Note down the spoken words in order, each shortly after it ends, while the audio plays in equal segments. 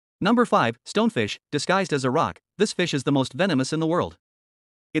Number 5, stonefish, disguised as a rock. This fish is the most venomous in the world.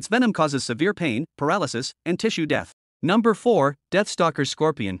 Its venom causes severe pain, paralysis, and tissue death. Number 4, deathstalker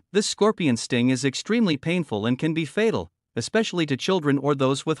scorpion. This scorpion sting is extremely painful and can be fatal, especially to children or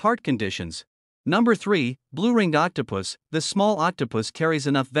those with heart conditions. Number 3, blue-ringed octopus. This small octopus carries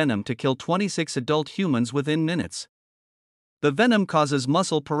enough venom to kill 26 adult humans within minutes. The venom causes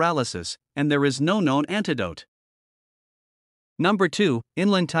muscle paralysis, and there is no known antidote. Number 2,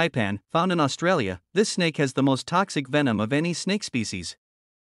 inland taipan, found in Australia. This snake has the most toxic venom of any snake species.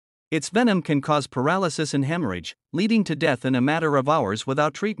 Its venom can cause paralysis and hemorrhage, leading to death in a matter of hours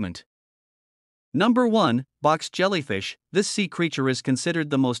without treatment. Number 1, box jellyfish. This sea creature is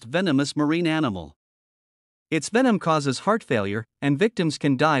considered the most venomous marine animal. Its venom causes heart failure, and victims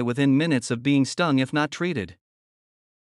can die within minutes of being stung if not treated.